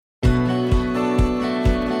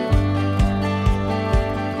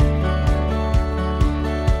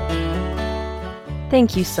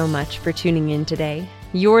Thank you so much for tuning in today.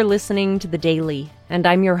 You're listening to The Daily, and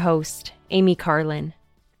I'm your host, Amy Carlin.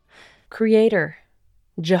 Creator,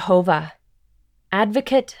 Jehovah,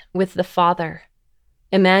 Advocate with the Father,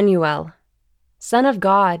 Emmanuel, Son of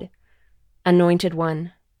God, Anointed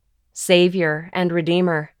One, Savior and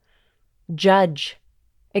Redeemer, Judge,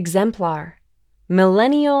 Exemplar,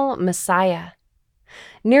 Millennial Messiah.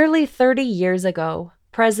 Nearly 30 years ago,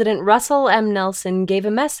 President Russell M. Nelson gave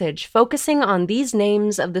a message focusing on these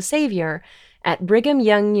names of the Savior at Brigham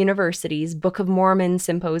Young University's Book of Mormon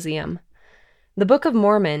Symposium. The Book of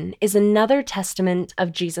Mormon is another testament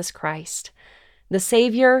of Jesus Christ. The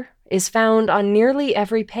Savior is found on nearly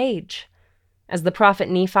every page. As the prophet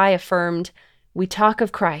Nephi affirmed, we talk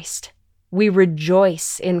of Christ, we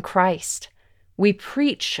rejoice in Christ, we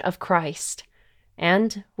preach of Christ,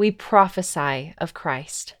 and we prophesy of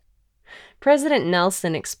Christ. President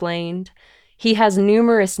Nelson explained, he has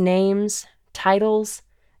numerous names, titles,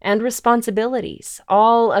 and responsibilities,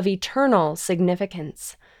 all of eternal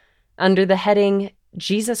significance. Under the heading,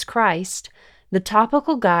 Jesus Christ, the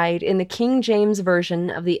topical guide in the King James Version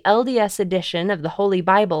of the LDS edition of the Holy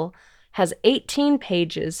Bible has 18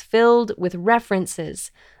 pages filled with references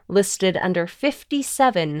listed under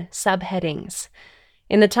 57 subheadings.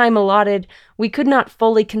 In the time allotted, we could not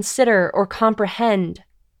fully consider or comprehend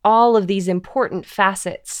all of these important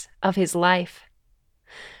facets of his life.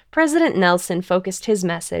 President Nelson focused his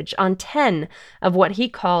message on 10 of what he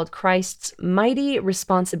called Christ's mighty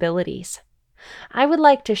responsibilities. I would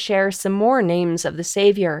like to share some more names of the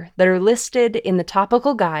Savior that are listed in the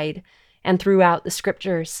topical guide and throughout the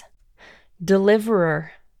scriptures.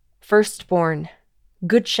 Deliverer, Firstborn,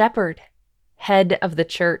 Good Shepherd, Head of the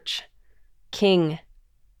Church, King,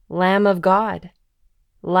 Lamb of God,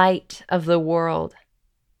 Light of the World,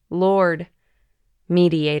 Lord,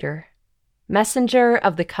 Mediator, Messenger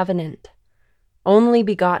of the Covenant, Only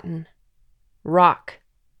Begotten, Rock,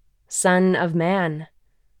 Son of Man,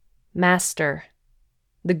 Master,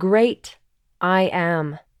 the Great I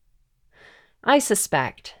Am. I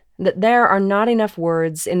suspect that there are not enough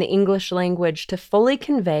words in the English language to fully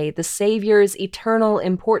convey the Savior's eternal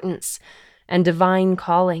importance and divine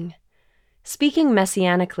calling. Speaking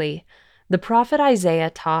messianically, the prophet Isaiah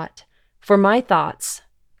taught, "For my thoughts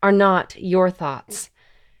are not your thoughts,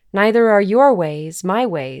 neither are your ways my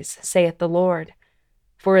ways, saith the Lord.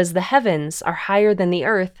 For as the heavens are higher than the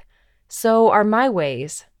earth, so are my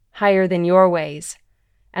ways higher than your ways,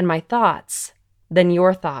 and my thoughts than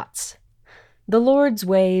your thoughts." The Lord's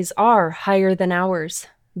ways are higher than ours,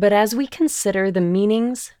 but as we consider the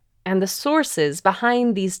meanings and the sources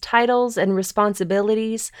behind these titles and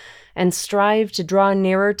responsibilities and strive to draw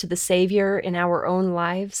nearer to the Savior in our own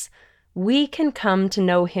lives, we can come to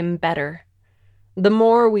know him better. The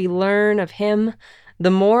more we learn of him,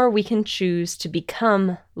 the more we can choose to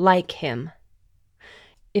become like him.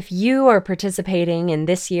 If you are participating in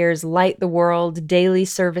this year's Light the World daily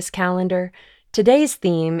service calendar, today's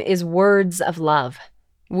theme is Words of Love.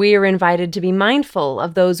 We are invited to be mindful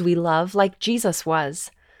of those we love like Jesus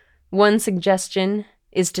was. One suggestion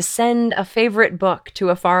is to send a favorite book to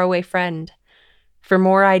a faraway friend. For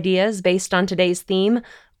more ideas based on today's theme,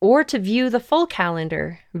 or to view the full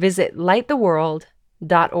calendar, visit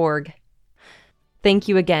lighttheworld.org. Thank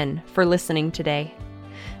you again for listening today.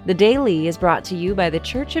 The Daily is brought to you by The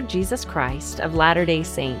Church of Jesus Christ of Latter-day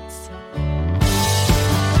Saints.